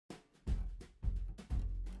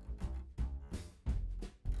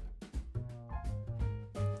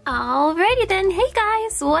Alrighty then, hey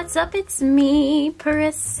guys, what's up? It's me,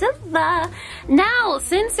 Priscilla. Now,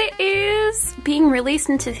 since it is being released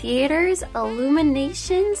into theaters,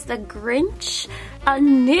 Illuminations, the Grinch, a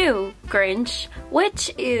new Grinch,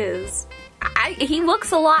 which is, he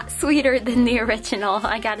looks a lot sweeter than the original,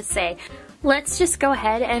 I gotta say. Let's just go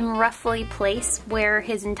ahead and roughly place where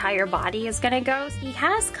his entire body is gonna go. He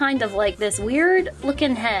has kind of like this weird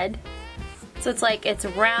looking head. So it's like, it's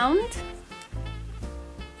round.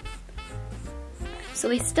 So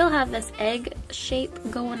we still have this egg shape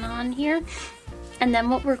going on here. And then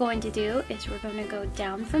what we're going to do is we're going to go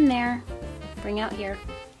down from there, bring out here,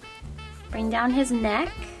 bring down his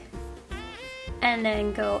neck, and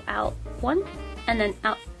then go out one, and then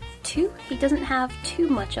out two. He doesn't have too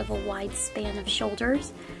much of a wide span of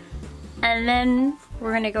shoulders. And then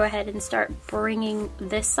we're going to go ahead and start bringing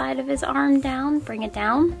this side of his arm down, bring it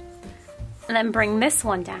down, and then bring this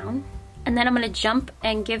one down. And then I'm going to jump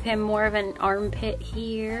and give him more of an armpit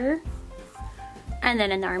here. And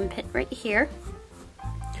then an armpit right here.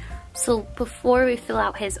 So before we fill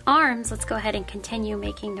out his arms, let's go ahead and continue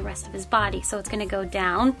making the rest of his body. So it's going to go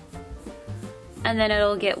down. And then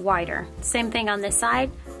it'll get wider. Same thing on this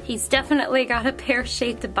side. He's definitely got a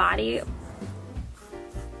pear-shaped body.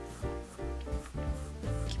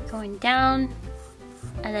 Keep going down.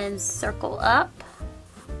 And then circle up.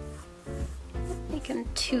 Make him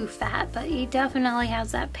too fat, but he definitely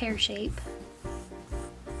has that pear shape.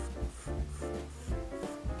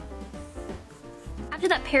 After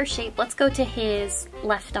that pear shape, let's go to his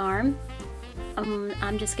left arm.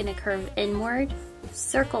 I'm just gonna curve inward,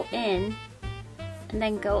 circle in, and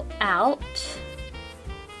then go out.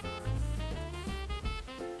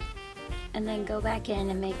 And then go back in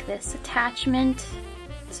and make this attachment.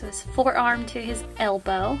 So his forearm to his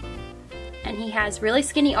elbow. And he has really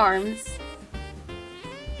skinny arms.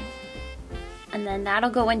 And then that'll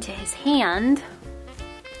go into his hand.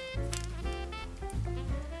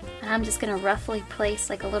 And I'm just gonna roughly place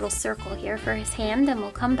like a little circle here for his hand, and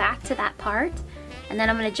we'll come back to that part. And then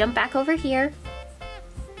I'm gonna jump back over here.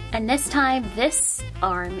 And this time, this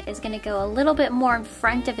arm is gonna go a little bit more in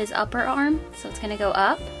front of his upper arm. So it's gonna go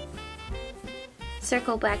up,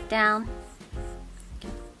 circle back down,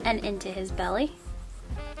 and into his belly.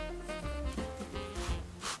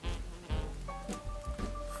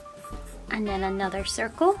 And then another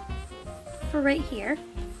circle for right here.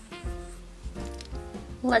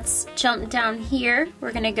 Let's jump down here.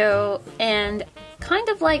 We're gonna go and kind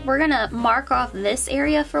of like, we're gonna mark off this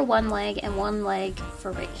area for one leg and one leg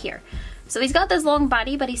for right here. So he's got this long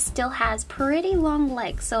body, but he still has pretty long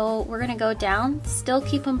legs. So we're gonna go down, still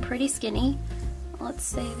keep him pretty skinny. Let's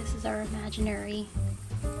say this is our imaginary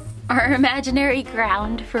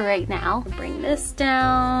ground for right now. Bring this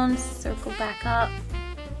down, circle back up.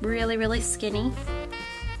 Really, really skinny.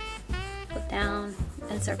 Put down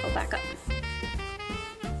and circle back up.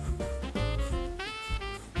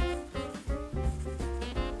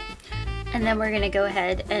 And then we're gonna go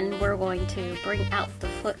ahead and we're going to bring out the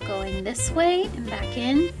foot going this way and back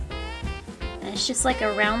in. And it's just like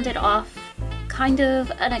a rounded off, kind of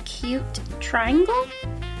an acute triangle.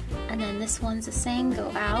 And then this one's the same, go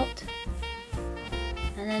out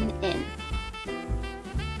and then in.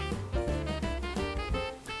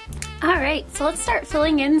 Alright, so let's start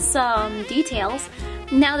filling in some details.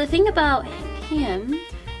 Now the thing about him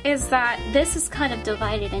is that this is kind of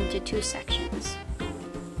divided into two sections.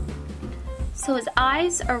 So his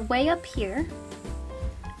eyes are way up here,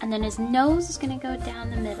 and then his nose is going to go down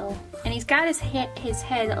the middle. And he's got his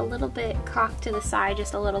head a little bit cocked to the side,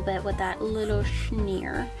 just a little bit with that little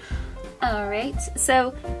sneer. Alright,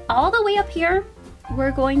 so all the way up here, we're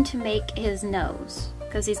going to make his nose.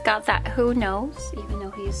 Because he's got that who nose, even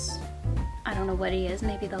though he's, I don't know what he is,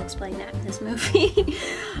 maybe they'll explain that in this movie.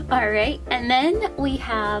 Alright, and then we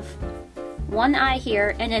have one eye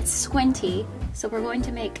here, and it's squinty, so we're going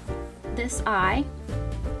to make this eye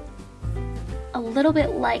a little bit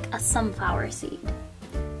like a sunflower seed.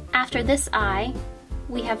 After this eye,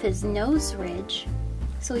 we have his nose ridge,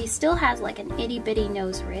 so he still has like an itty bitty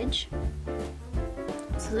nose ridge.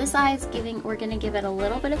 So this eye is we're gonna give it a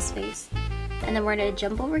little bit of space. And then we're going to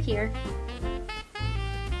jump over here,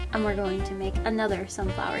 and we're going to make another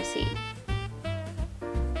sunflower seed.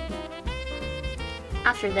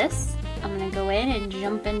 After this, I'm going to go in and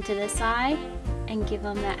jump into this eye and give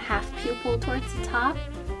him that half pupil towards the top.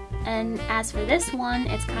 And as for this one,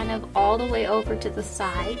 it's kind of all the way over to the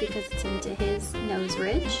side because it's into his nose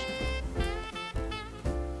ridge.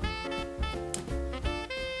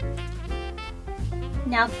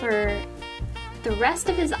 Now for the rest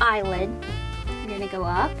of his eyelid, you're going to go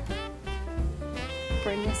up,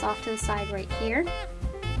 bring this off to the side right here,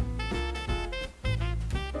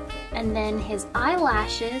 And then his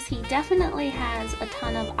eyelashes, he definitely has a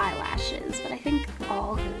ton of eyelashes, but I think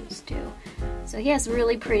all who's do. So he has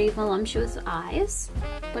really pretty voluptuous eyes,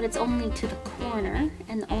 but it's only to the corner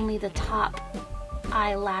and only the top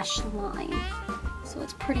eyelash line. So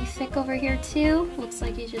it's pretty thick over here too. Looks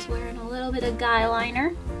like he's just wearing a little bit of guy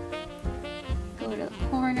liner. Go to the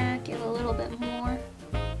corner, give a little bit more.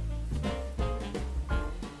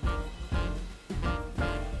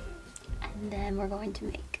 And then we're going to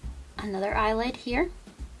make another eyelid here.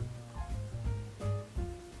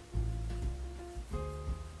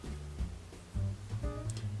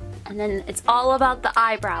 And then it's all about the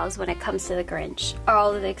eyebrows when it comes to the Grinch.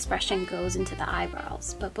 All of the expression goes into the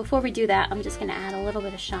eyebrows. But before we do that, I'm just gonna add a little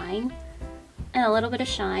bit of shine and a little bit of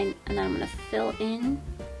shine, and then I'm gonna fill in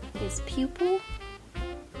his pupil.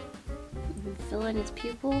 Fill in his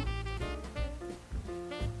pupil.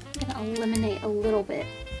 I'm gonna eliminate a little bit.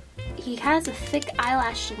 He has a thick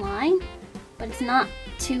eyelash line, but it's not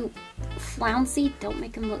too flouncy. Don't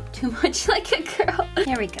make him look too much like a girl.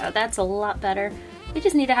 There we go, that's a lot better. You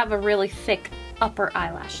just need to have a really thick upper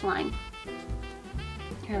eyelash line.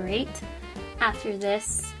 All right, after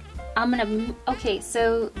this, I'm gonna, okay,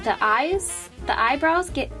 so the eyebrows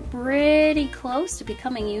get pretty close to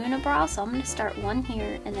becoming unibrow, so I'm gonna start one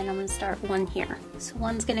here, and then I'm gonna start one here. So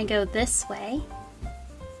one's gonna go this way.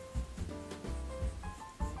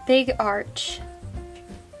 Big arch,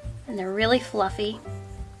 and they're really fluffy.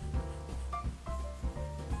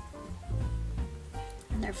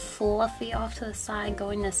 And they're fluffy off to the side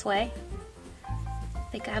going this way. I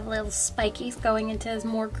think I have little spikies going into his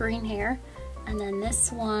more green hair. And then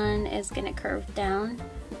this one is gonna curve down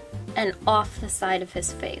and off the side of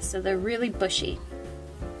his face. So they're really bushy.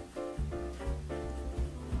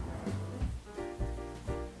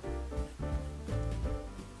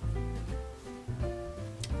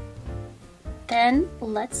 Then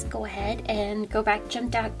let's go ahead and go back,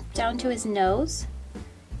 jump down to his nose.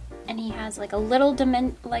 And he has like a little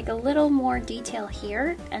more detail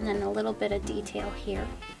here, and then a little bit of detail here.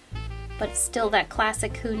 But it's still that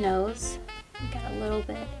classic Who nose. We got a little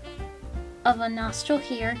bit of a nostril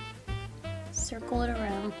here. Circle it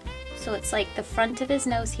around. So it's like the front of his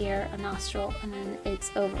nose here, a nostril, and then it's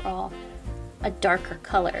overall a darker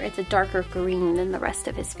color. It's a darker green than the rest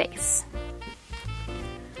of his face.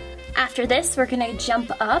 After this, we're gonna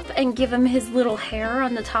jump up and give him his little hair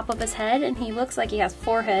on the top of his head, and he looks like he has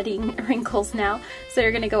forehead wrinkles now. So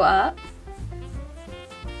you're gonna go up,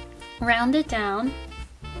 round it down,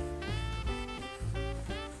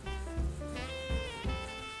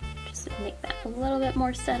 just to make that a little bit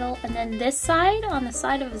more settled, and then this side, on the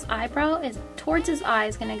side of his eyebrow, is towards his eye,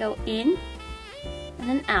 is gonna go in and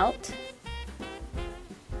then out.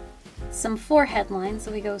 Some forehead lines,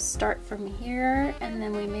 so we go start from here, and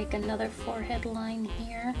then we make another forehead line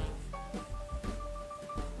here.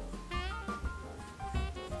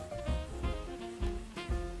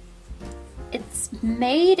 It's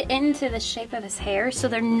made into the shape of his hair, so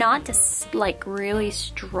they're not just like really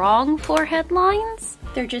strong forehead lines.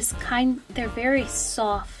 They're just they're very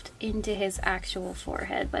soft into his actual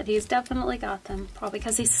forehead, but he's definitely got them, probably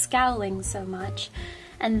because he's scowling so much.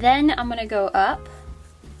 And then I'm gonna go up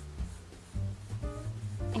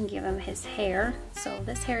and give him his hair. So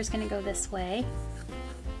this hair is going to go this way,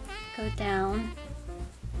 go down,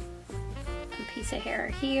 a piece of hair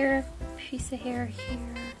here, a piece of hair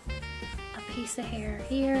here, a piece of hair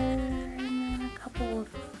here, and then a couple of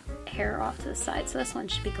hair off to the side. So this one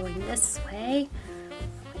should be going this way.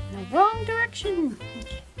 In the wrong direction.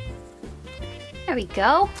 Okay. There we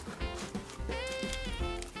go.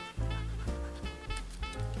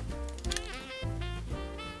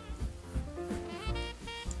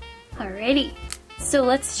 Alrighty, so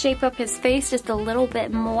let's shape up his face just a little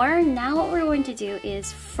bit more. Now what we're going to do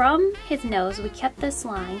is from his nose, we kept this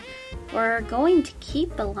line. We're going to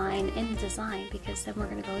keep the line in the design because then we're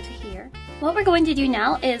going to go to here. What we're going to do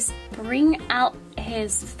now is bring out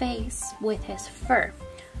his face with his fur.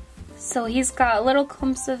 So he's got little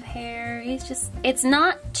clumps of hair. It's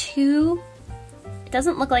not too, it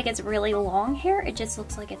doesn't look like it's really long hair. It just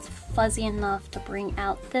looks like it's fuzzy enough to bring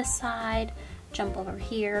out this side, jump over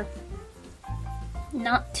here.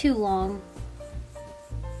 Not too long.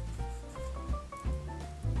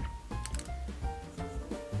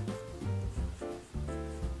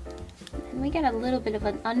 And we get a little bit of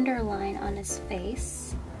an underline on his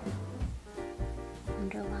face.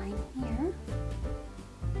 Underline here.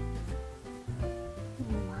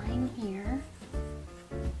 Line here.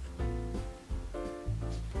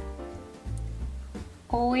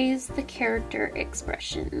 Always the character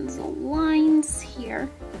expressions, lines here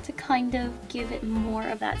to kind of give it more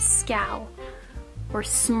of that scowl or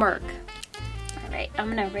smirk. Alright, I'm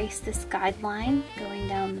gonna erase this guideline going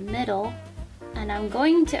down the middle, and I'm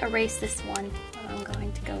going to erase this one. I'm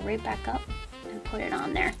going to go right back up and put it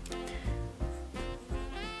on there.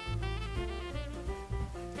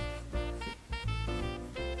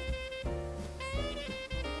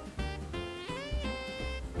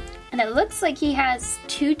 And it looks like he has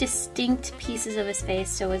two distinct pieces of his face.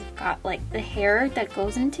 So we've got like the hair that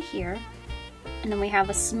goes into here, and then we have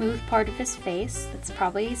a smooth part of his face that's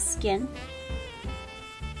probably his skin.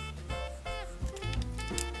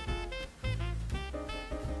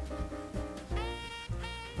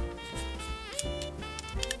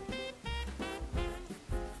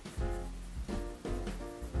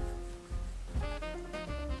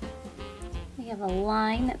 We have a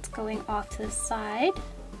line that's going off to the side.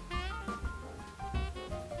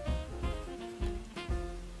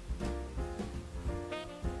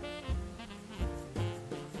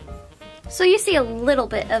 So you see a little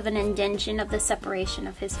bit of an indentation of the separation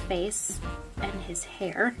of his face and his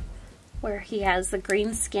hair, where he has the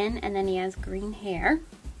green skin and then he has green hair.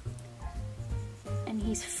 And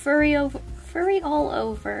he's furry all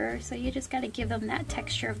over, so you just gotta give him that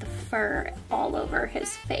texture of the fur all over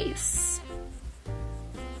his face.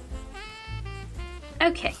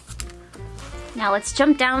 Okay, now let's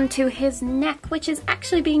jump down to his neck, which is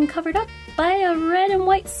actually being covered up by a red and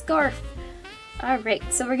white scarf. Alright,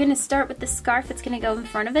 so we're going to start with the scarf. It's going to go in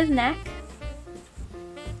front of his neck.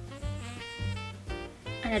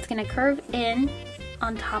 And it's going to curve in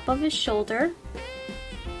on top of his shoulder.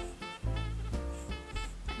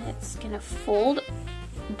 And it's going to fold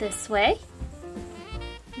this way.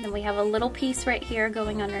 And then we have a little piece right here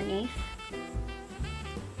going underneath.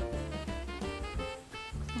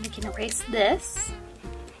 And we can erase this.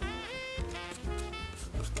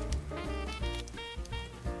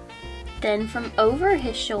 Then from over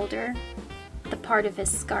his shoulder, the part of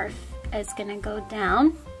his scarf is gonna go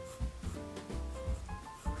down.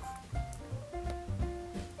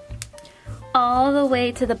 All the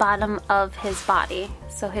way to the bottom of his body.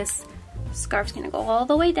 So his scarf's gonna go all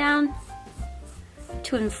the way down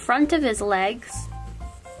to in front of his legs.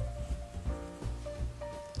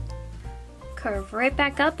 Curve right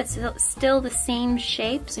back up. It's still the same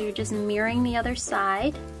shape, so you're just mirroring the other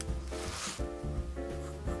side.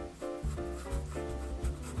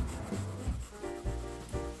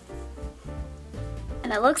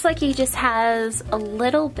 And it looks like he just has a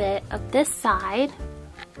little bit of this side.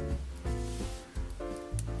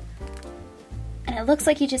 And it looks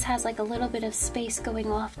like he just has like a little bit of space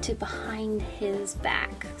going off to behind his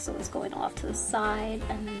back. So it's going off to the side,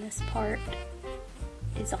 and then this part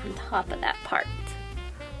is on top of that part.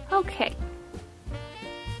 Okay.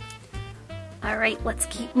 Alright, let's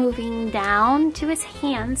keep moving down to his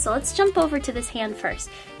hand. So let's jump over to this hand first.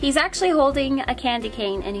 He's actually holding a candy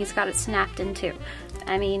cane and he's got it snapped in two.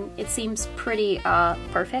 I mean, it seems pretty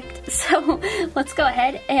perfect. So let's go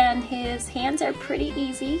ahead, and his hands are pretty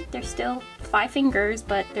easy. They're still 5 fingers,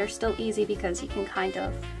 but they're still easy because you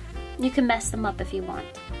can mess them up if you want.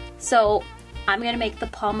 So I'm gonna make the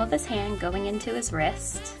palm of his hand going into his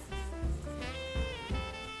wrist.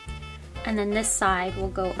 And then this side will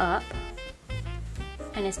go up,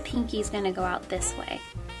 and his pinky's gonna go out this way.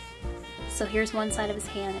 So here's one side of his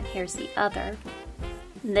hand and here's the other.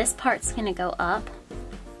 And this part's gonna go up.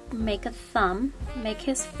 Make a thumb, make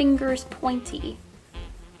his fingers pointy,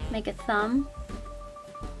 make a thumb.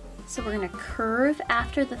 So we're gonna curve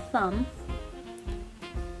after the thumb,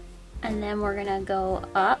 and then we're gonna go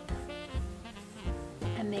up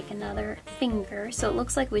and make another finger. So it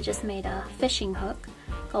looks like we just made a fishing hook.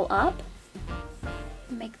 Go up,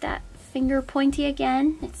 make that finger pointy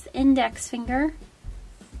again. It's the index finger,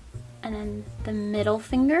 and then the middle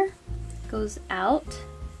finger goes out.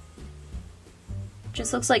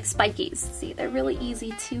 Just looks like spikies. See, they're really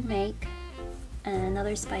easy to make. And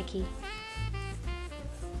another spiky.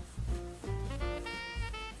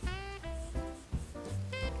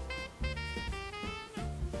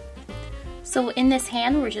 So in this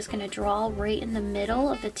hand, we're just gonna draw right in the middle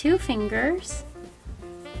of the 2 fingers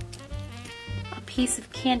a piece of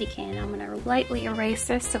candy cane. I'm gonna lightly erase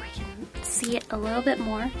this so we can see it a little bit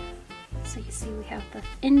more. So you see we have the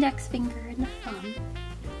index finger and the thumb.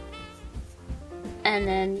 And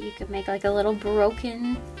then you could make like a little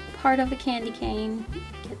broken part of a candy cane,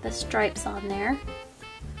 get the stripes on there.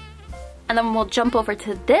 And then we'll jump over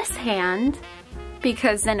to this hand,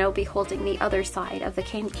 because then it'll be holding the other side of the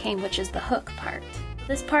candy cane, which is the hook part.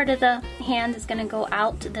 This part of the hand is gonna go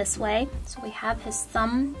out this way. So we have his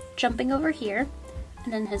thumb jumping over here,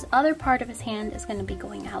 and then his other part of his hand is gonna be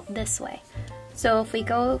going out this way. So if we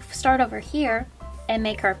start over here and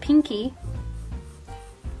make our pinky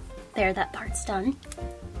There, that part's done.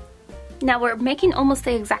 Now we're making almost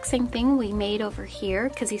the exact same thing we made over here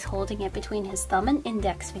because he's holding it between his thumb and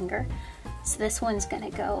index finger. So this one's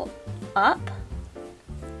gonna go up,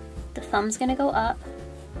 the thumb's gonna go up,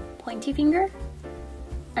 pointy finger,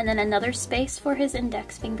 and then another space for his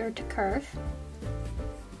index finger to curve.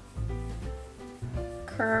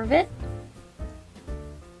 Curve it,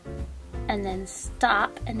 and then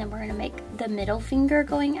stop, and then we're gonna make the middle finger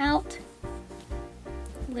going out.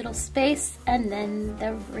 Little space, and then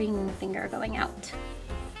the ring finger going out.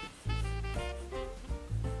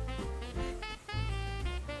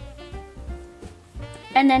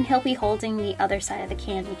 And then he'll be holding the other side of the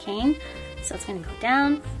candy cane. So it's gonna go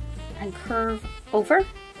down and curve over.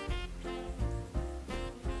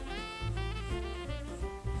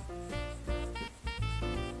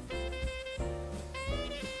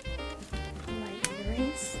 Light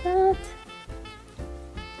erase that.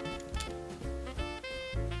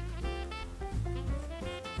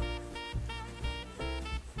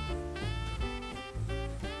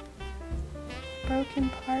 Broken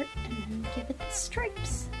part, and then give it the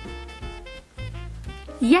stripes.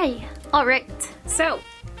 Yay! Alright, so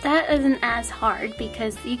that isn't as hard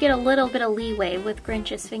because you get a little bit of leeway with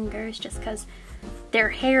Grinch's fingers just because they're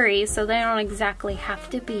hairy, so they don't exactly have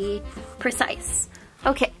to be precise.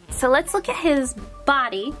 Okay, so let's look at his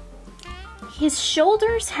body. His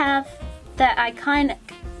shoulders have that kind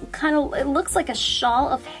of, it looks like a shawl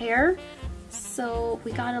of hair. So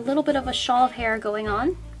we got a little bit of a shawl of hair going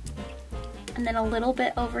on. And then a little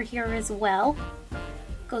bit over here as well.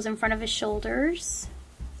 Goes in front of his shoulders.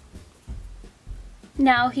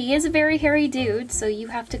 Now he is a very hairy dude, so you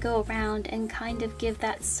have to go around and kind of give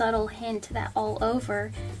that subtle hint that all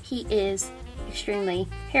over he is extremely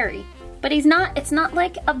hairy. But he's not, it's not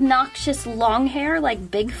like obnoxious long hair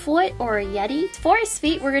like Bigfoot or a Yeti. For his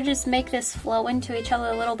feet, we're gonna just make this flow into each other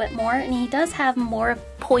a little bit more, and he does have more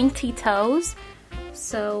pointy toes.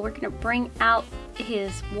 So we're gonna bring out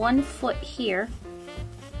his 1 foot here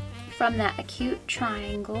from that acute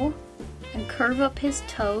triangle and curve up his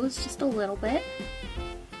toes just a little bit.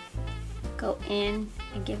 Go in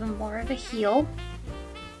and give him more of a heel.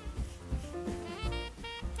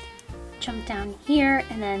 Jump down here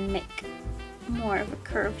and then make more of a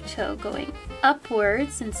curved toe going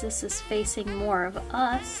upwards since this is facing more of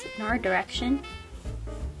us in our direction.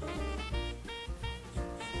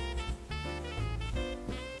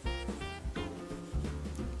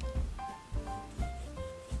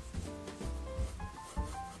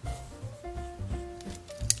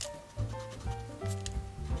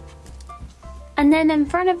 And then in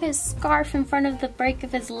front of his scarf, in front of the break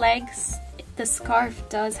of his legs, the scarf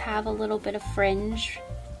does have a little bit of fringe.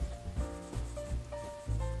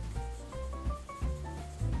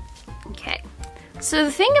 Okay, so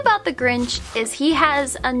the thing about the Grinch is he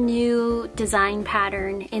has a new design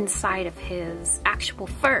pattern inside of his actual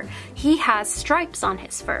fur. He has stripes on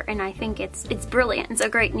his fur, and I think it's brilliant. It's a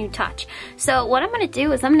great new touch. So what I'm gonna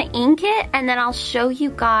do is I'm gonna ink it, and then I'll show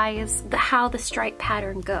you guys how the stripe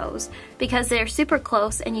pattern goes, because they're super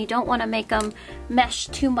close and you don't wanna make them mesh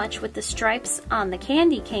too much with the stripes on the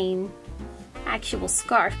candy cane actual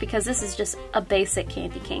scarf, because this is just a basic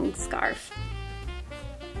candy cane scarf.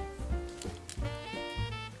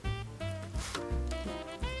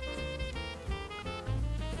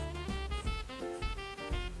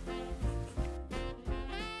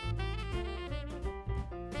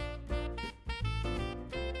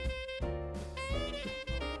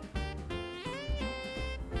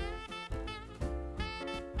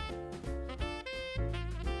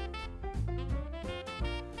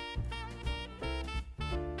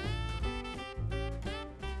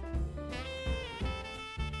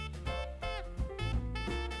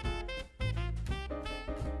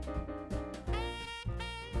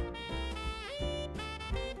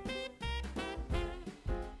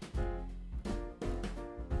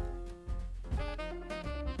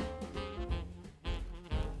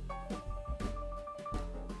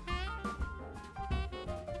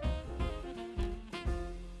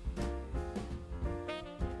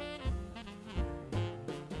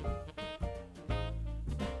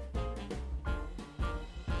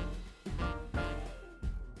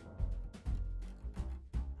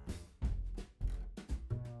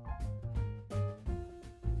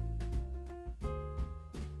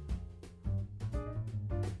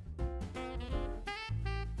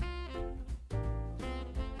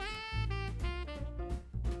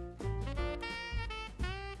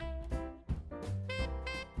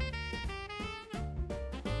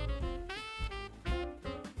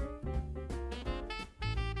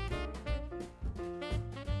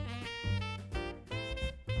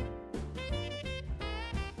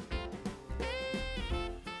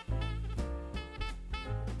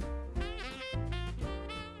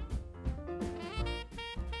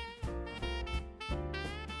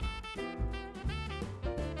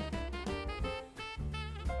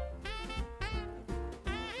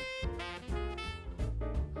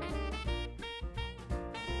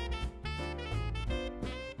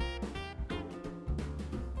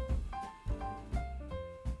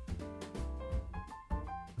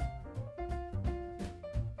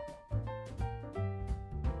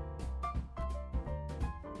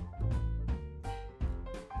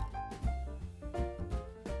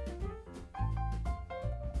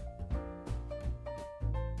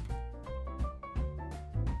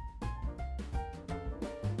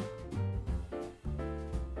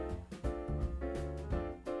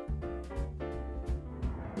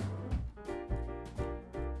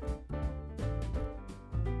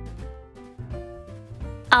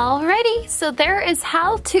 Alrighty, so there is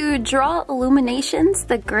how to draw Illuminations,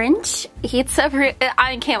 the Grinch.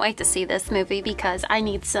 I can't wait to see this movie because I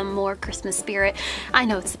need some more Christmas spirit. I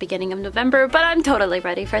know it's the beginning of November, but I'm totally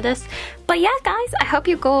ready for this. But yeah, guys, I hope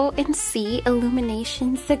you go and see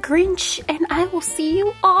Illuminations, the Grinch, and I will see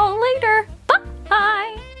you all later. Bye!